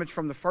that image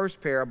from the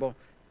first parable,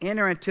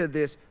 enter into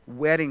this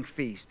wedding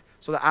feast.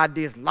 So the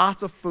idea is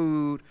lots of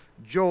food,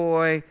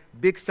 joy,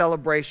 big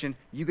celebration.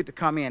 You get to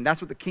come in.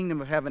 That's what the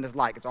kingdom of heaven is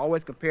like. It's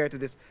always compared to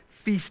this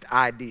feast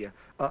idea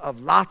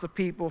of lots of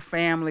people,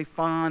 family,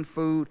 fun,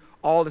 food,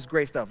 all this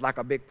great stuff, like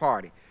a big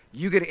party.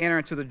 You get to enter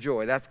into the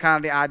joy. That's kind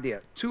of the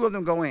idea. 2 of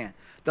them go in.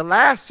 The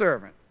last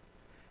servant,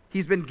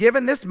 he's been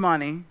given this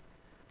money,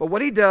 but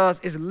what he does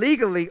is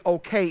legally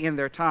okay in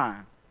their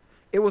time.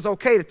 It was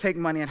okay to take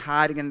money and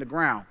hide it in the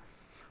ground.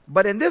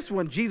 But in this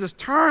one, Jesus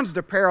turns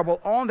the parable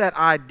on that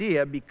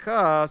idea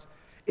because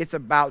it's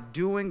about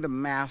doing the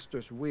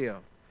master's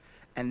will.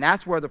 And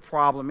that's where the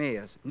problem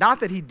is. Not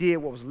that he did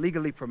what was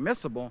legally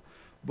permissible,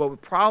 but the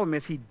problem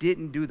is he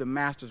didn't do the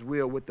master's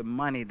will with the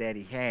money that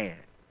he had.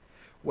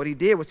 What he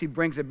did was he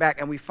brings it back,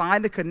 and we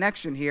find the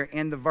connection here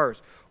in the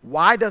verse.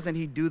 Why doesn't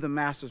he do the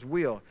master's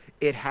will?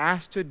 It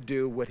has to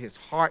do with his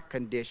heart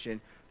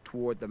condition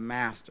toward the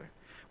master.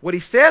 What he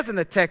says in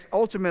the text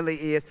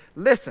ultimately is,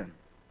 listen,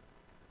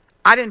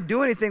 I didn't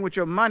do anything with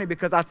your money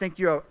because I think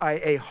you're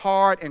a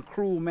hard and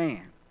cruel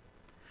man.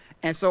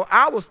 And so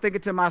I was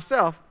thinking to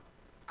myself,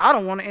 I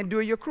don't want to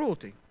endure your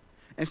cruelty.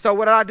 And so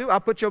what did I do? I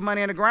put your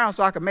money in the ground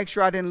so I could make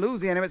sure I didn't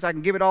lose any of it, so I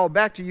can give it all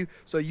back to you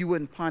so you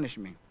wouldn't punish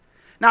me.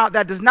 Now,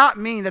 that does not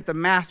mean that the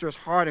master is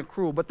hard and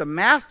cruel, but the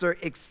master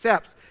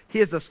accepts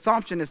his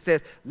assumption and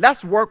says,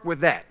 let's work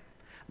with that.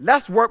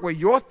 Let's work with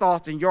your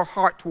thoughts and your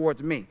heart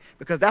towards me,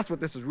 because that's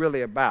what this is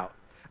really about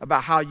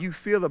how you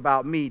feel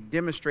about me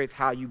demonstrates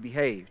how you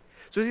behave.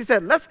 So he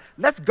said,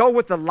 let's go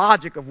with the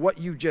logic of what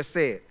you just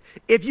said.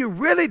 If you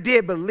really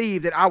did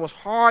believe that I was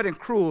hard and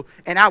cruel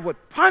and I would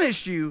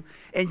punish you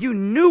and you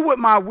knew what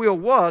my will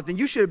was, then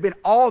you should have been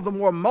all the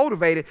more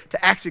motivated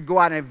to actually go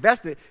out and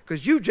invest it,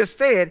 because you just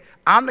said,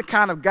 I'm the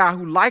kind of guy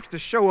who likes to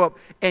show up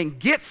and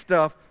get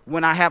stuff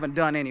when I haven't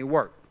done any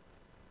work.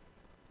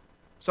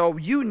 So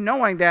you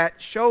knowing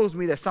that shows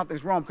me that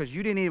something's wrong, because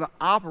you didn't even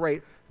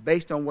operate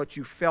based on what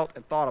you felt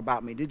and thought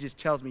about me. It just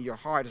tells me your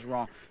heart is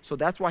wrong. So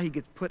that's why he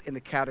gets put in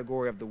the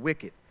category of the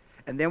wicked.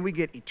 And then we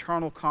get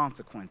eternal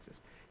consequences.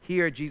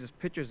 Here, Jesus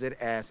pictures it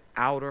as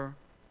outer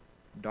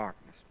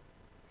darkness.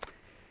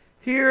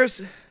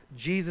 Here's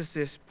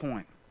Jesus'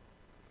 point.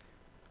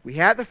 We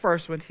had the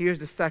first one. Here's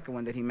the second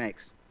one that he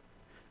makes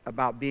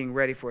about being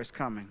ready for his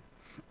coming.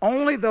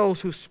 Only those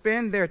who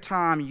spend their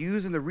time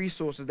using the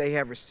resources they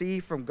have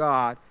received from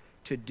God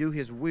to do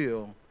his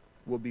will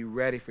be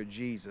ready for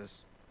Jesus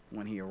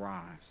when he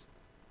arrives.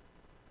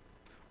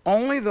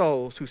 Only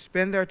those who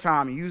spend their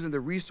time using the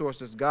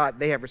resources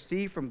they have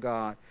received from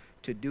God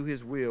to do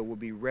his will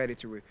be ready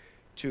to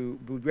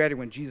be ready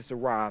when Jesus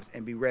arrives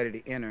and be ready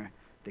to enter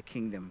the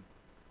kingdom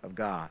of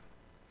God.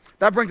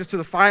 That brings us to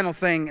the final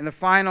thing and the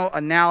final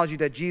analogy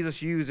that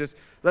Jesus uses.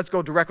 Let's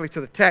go directly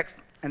to the text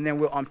and then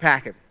we'll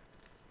unpack it.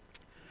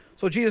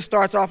 So Jesus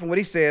starts off and what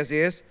he says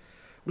is,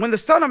 when the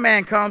Son of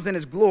Man comes in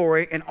his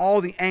glory and all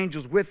the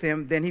angels with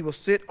him, then he will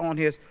sit on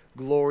his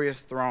glorious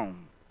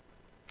throne.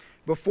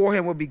 Before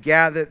him will be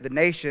gathered the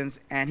nations,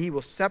 and he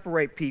will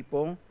separate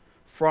people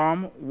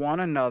from one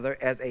another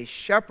as a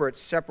shepherd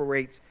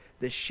separates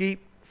the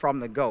sheep from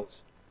the goats.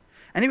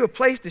 And he will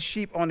place the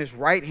sheep on his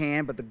right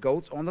hand, but the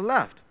goats on the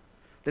left.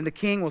 Then the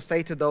king will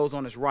say to those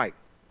on his right,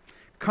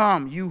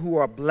 "Come, you who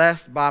are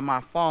blessed by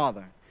my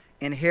Father,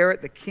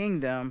 inherit the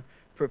kingdom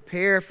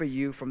prepared for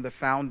you from the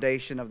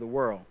foundation of the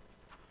world.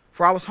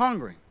 For I was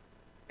hungry,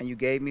 and you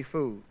gave me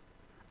food.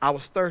 I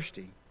was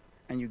thirsty,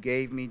 and you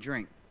gave me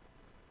drink.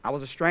 I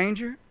was a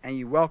stranger, and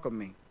you welcomed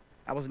me.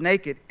 I was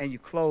naked, and you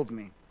clothed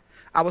me.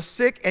 I was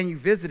sick, and you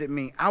visited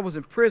me. I was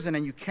in prison,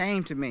 and you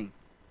came to me."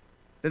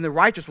 Then the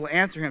righteous will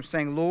answer him,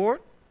 saying, "Lord,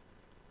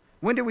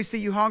 when did we see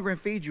you hungry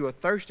and feed you, or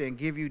thirsty and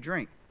give you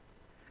drink?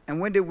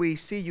 And when did we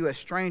see you a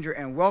stranger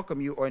and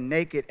welcome you, or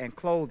naked and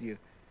clothe you?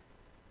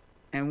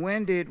 And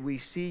when did we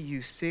see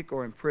you sick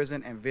or in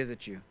prison and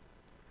visit you?"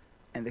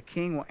 And the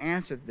king will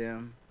answer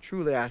them,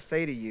 "Truly I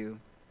say to you,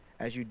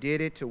 as you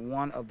did it to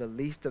one of the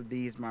least of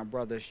these my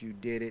brothers, you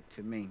did it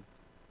to me."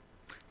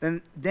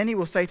 Then he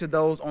will say to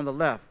those on the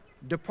left,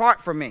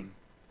 "Depart from me,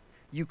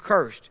 you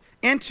cursed,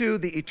 into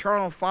the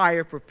eternal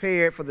fire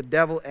prepared for the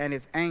devil and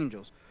his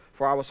angels.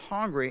 For I was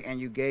hungry, and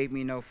you gave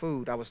me no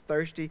food. I was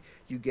thirsty,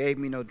 you gave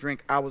me no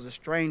drink. I was a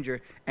stranger,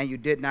 and you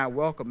did not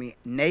welcome me.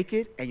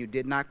 Naked, and you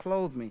did not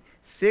clothe me.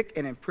 Sick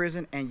and in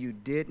prison, and you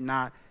did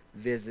not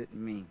visit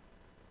me."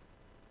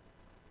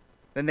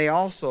 Then they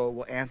also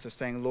will answer,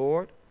 saying,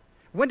 "Lord,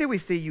 when did we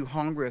see you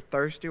hungry or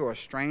thirsty, or a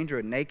stranger,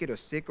 or naked, or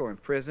sick, or in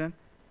prison,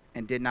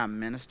 and did not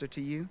minister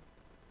to you?"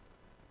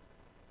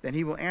 Then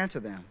he will answer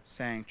them,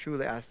 saying,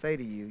 "Truly I say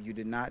to you, you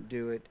did not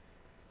do it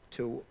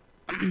to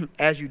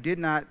as you did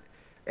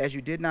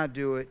not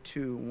do it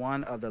to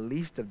one of the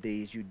least of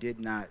these, you did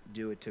not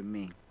do it to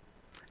me."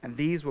 And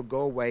these will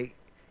go away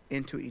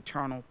into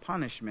eternal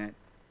punishment,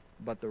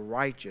 but the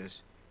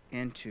righteous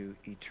into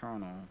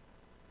eternal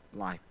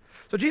life.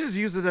 So Jesus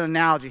uses an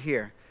analogy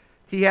here.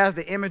 He has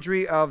the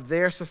imagery of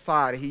their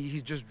society.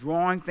 He's just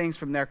drawing things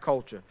from their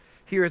culture.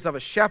 Here is of a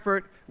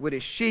shepherd with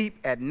his sheep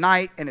at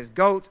night and his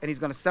goats, and he's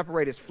going to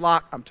separate his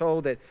flock. I'm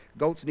told that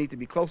goats need to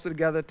be closer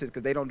together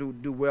because they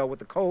don't do well with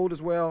the cold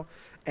as well,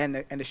 and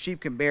the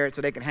sheep can bear it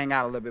so they can hang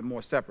out a little bit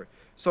more separate.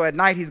 So at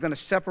night he's going to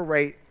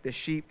separate the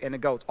sheep and the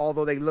goats.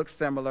 Although they look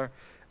similar,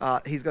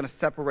 he's going to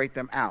separate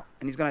them out.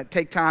 And he's going to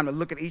take time to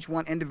look at each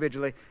one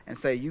individually and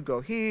say, "You go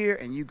here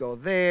and you go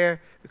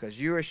there because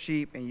you're a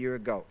sheep and you're a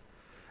goat."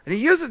 And he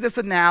uses this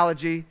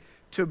analogy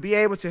to be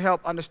able to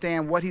help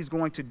understand what he's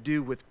going to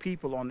do with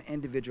people on an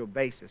individual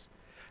basis.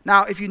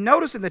 Now, if you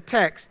notice in the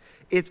text,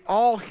 it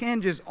all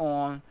hinges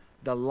on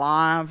the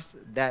lives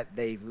that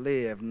they've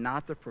lived,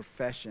 not the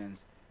professions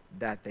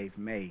that they've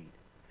made.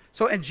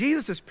 So in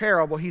Jesus'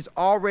 parable, he's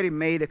already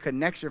made a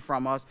connection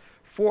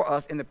for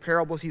us in the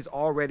parables he's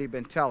already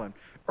been telling.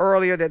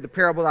 Earlier, that the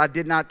parable I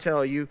did not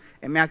tell you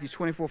in Matthew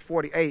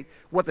 24:48,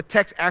 what the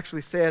text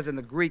actually says in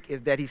the Greek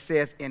is that he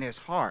says in his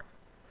heart.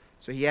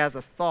 So he has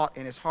a thought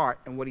in his heart,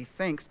 and what he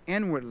thinks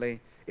inwardly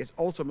is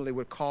ultimately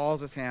what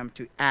causes him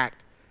to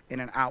act in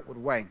an outward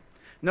way.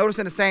 Notice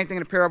in the same thing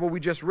in the parable we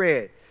just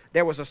read,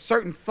 there was a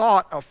certain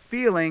thought of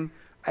feeling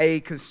a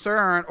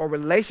concern or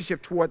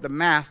relationship toward the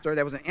master.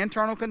 There was an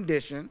internal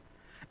condition,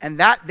 and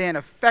that then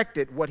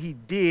affected what he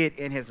did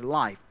in his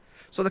life.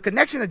 So the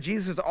connection that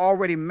Jesus has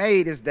already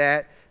made is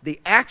that the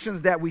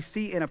actions that we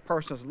see in a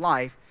person's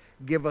life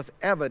give us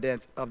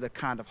evidence of the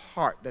kind of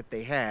heart that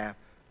they have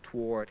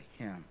toward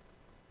him.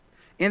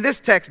 In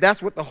this text,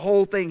 that's what the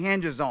whole thing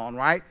hinges on,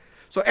 right?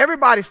 So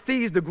everybody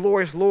sees the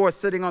glorious Lord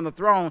sitting on the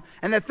throne,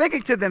 and they're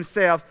thinking to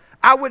themselves,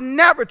 "I would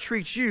never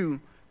treat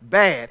you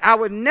bad. I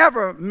would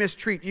never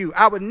mistreat you.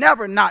 I would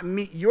never not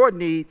meet your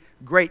need,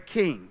 great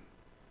king."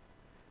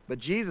 But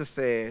Jesus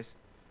says,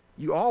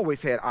 you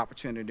always had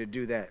opportunity to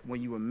do that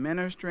when you were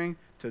ministering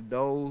to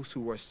those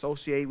who were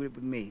associated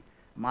with me,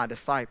 my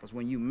disciples.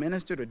 When you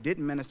ministered or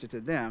didn't minister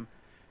to them,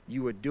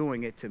 you were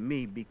doing it to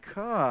me,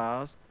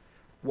 because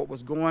what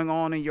was going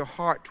on in your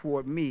heart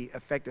toward me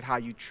affected how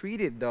you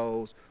treated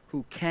those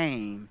who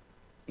came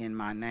in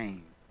my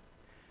name.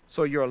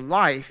 So your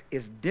life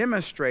is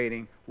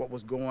demonstrating what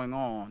was going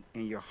on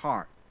in your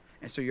heart.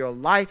 And so your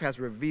life has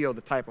revealed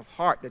the type of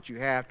heart that you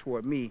have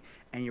toward me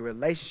and your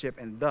relationship,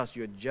 and thus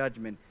your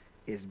judgment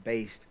is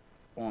based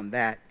on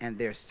that, and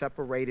they're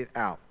separated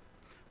out.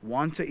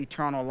 One to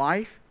eternal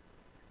life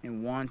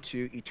and one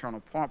to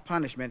eternal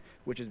punishment,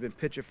 which has been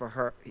pictured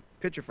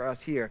for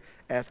us here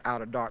as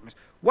outer darkness.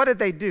 What did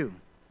they do?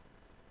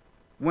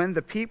 When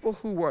the people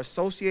who were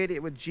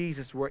associated with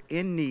Jesus were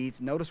in needs,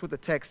 notice what the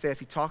text says.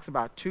 He talks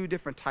about two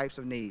different types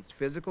of needs: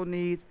 physical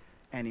needs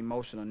and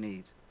emotional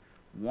needs.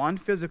 One,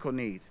 physical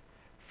needs: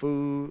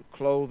 food,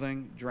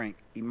 clothing, drink.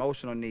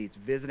 Emotional needs: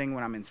 visiting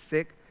when I'm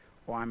sick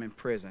or I'm in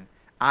prison.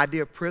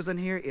 Idea of prison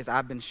here is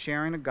I've been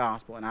sharing the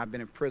gospel and I've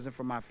been in prison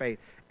for my faith,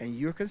 and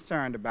you're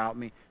concerned about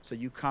me, so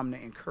you come to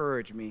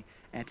encourage me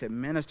and to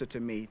minister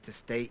to me to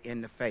stay in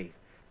the faith.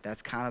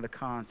 That's kind of the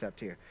concept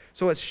here.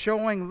 So it's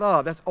showing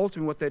love. That's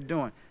ultimately what they're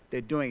doing.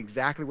 They're doing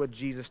exactly what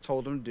Jesus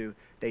told them to do.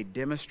 They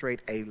demonstrate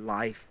a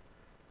life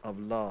of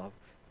love.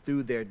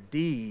 through their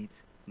deeds,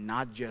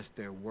 not just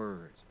their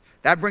words.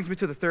 That brings me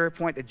to the third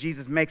point that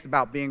Jesus makes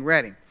about being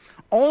ready.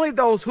 Only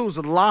those whose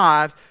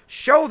lives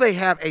show they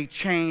have a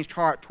changed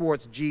heart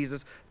towards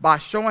Jesus by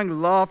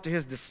showing love to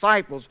his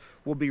disciples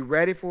will be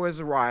ready for his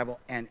arrival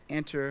and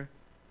enter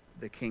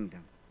the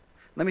kingdom.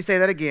 Let me say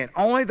that again.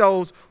 Only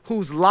those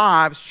whose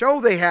lives show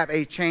they have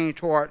a changed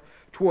heart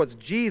towards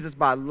Jesus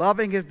by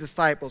loving his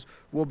disciples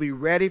will be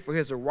ready for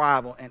his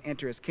arrival and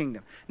enter his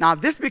kingdom. Now,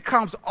 this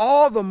becomes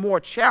all the more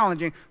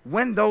challenging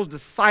when those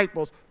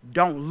disciples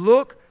don't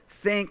look,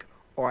 think,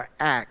 or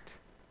act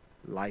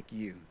like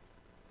you,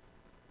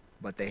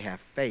 but they have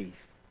faith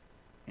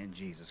in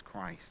Jesus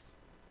Christ.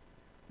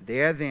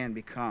 There then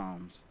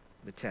becomes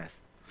the test.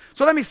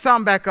 So let me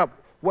sum back up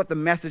what the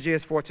message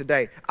is for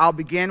today. I'll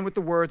begin with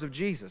the words of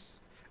Jesus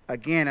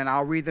again, and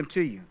I'll read them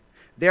to you.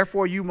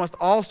 Therefore, you must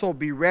also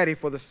be ready,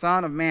 for the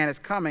Son of Man is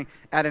coming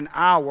at an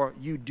hour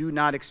you do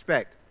not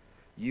expect.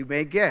 You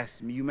may guess,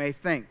 you may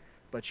think,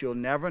 but you'll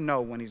never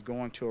know when he's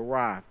going to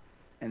arrive.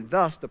 And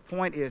thus, the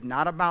point is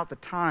not about the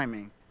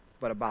timing,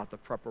 but about the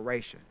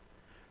preparation.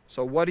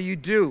 So what do you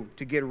do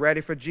to get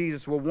ready for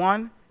Jesus? Well,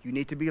 one, you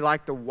need to be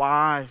like the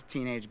wise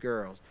teenage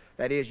girls.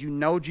 That is, you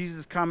know Jesus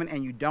is coming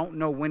and you don't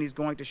know when he's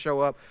going to show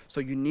up,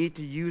 so you need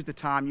to use the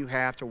time you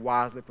have to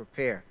wisely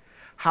prepare.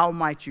 How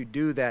might you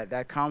do that?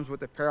 That comes with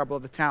the parable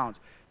of the talents.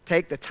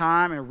 Take the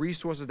time and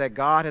resources that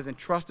God has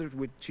entrusted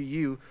to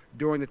you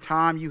during the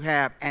time you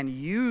have and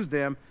use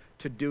them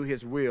to do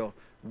his will.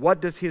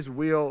 What does his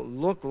will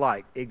look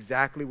like?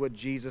 Exactly what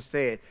Jesus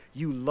said.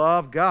 You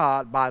love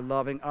God by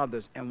loving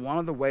others. And one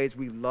of the ways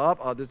we love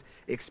others,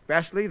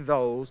 especially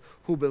those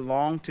who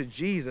belong to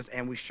Jesus,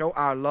 and we show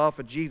our love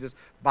for Jesus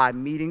by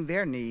meeting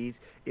their needs,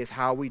 is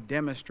how we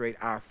demonstrate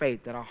our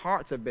faith, that our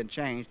hearts have been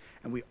changed,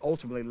 and we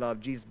ultimately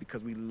love Jesus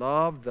because we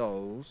love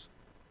those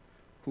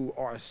who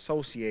are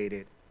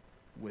associated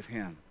with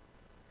him.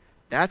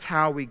 That's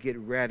how we get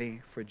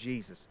ready for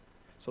Jesus.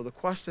 So the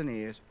question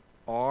is,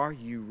 are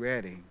you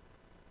ready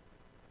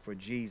for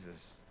Jesus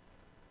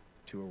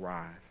to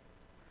arrive?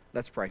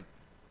 Let's pray.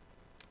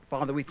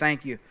 Father, we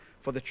thank you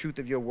for the truth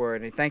of your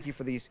word, and thank you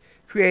for these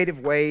creative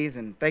ways,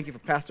 and thank you for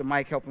Pastor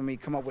Mike helping me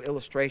come up with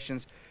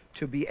illustrations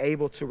to be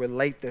able to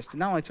relate this to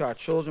not only to our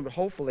children, but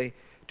hopefully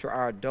to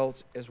our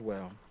adults as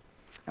well.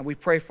 And we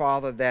pray,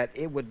 Father, that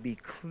it would be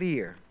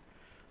clear,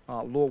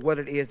 Lord, what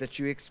it is that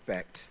you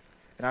expect.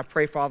 And I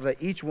pray, Father,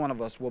 that each one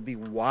of us will be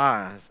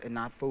wise and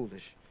not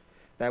foolish,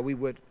 that we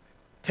would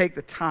take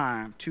the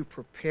time to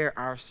prepare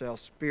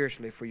ourselves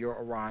spiritually for your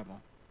arrival.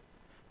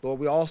 Lord,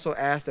 we also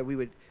ask that we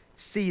would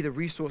see the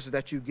resources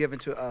that you've given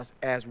to us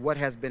as what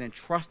has been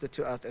entrusted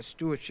to us as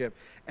stewardship,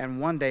 and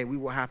one day we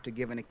will have to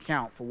give an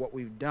account for what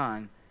we've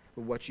done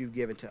with what you've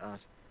given to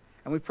us.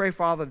 And we pray,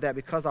 Father, that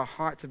because our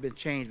hearts have been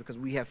changed, because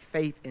we have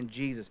faith in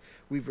Jesus,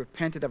 we've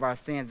repented of our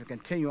sins and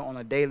continue on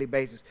a daily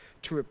basis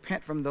to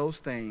repent from those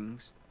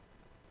things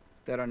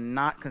that are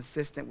not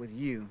consistent with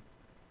you,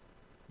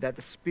 that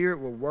the Spirit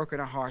will work in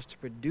our hearts to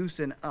produce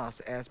in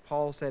us, as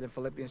Paul said in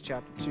Philippians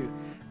chapter 2,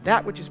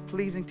 that which is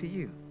pleasing to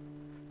you,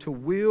 to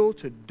will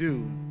to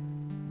do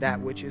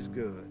that which is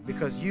good,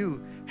 because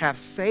you have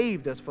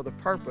saved us for the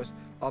purpose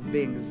of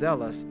being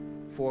zealous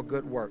for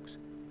good works.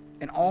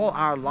 And all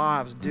our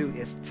lives do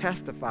is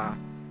testify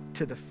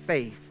to the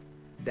faith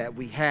that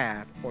we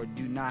have or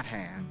do not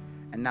have.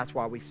 And that's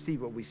why we see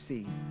what we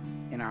see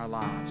in our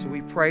lives. So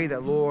we pray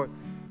that, Lord,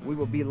 we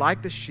will be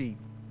like the sheep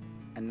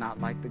and not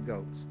like the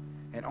goats.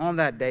 And on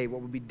that day,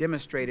 what will be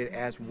demonstrated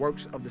as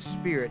works of the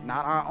Spirit,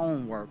 not our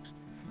own works,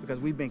 because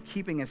we've been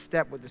keeping in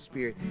step with the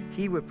Spirit,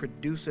 he would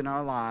produce in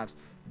our lives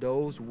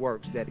those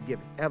works that give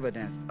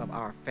evidence of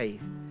our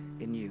faith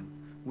in you.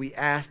 We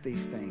ask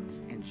these things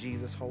in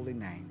Jesus' holy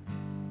name.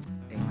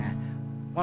 Amen.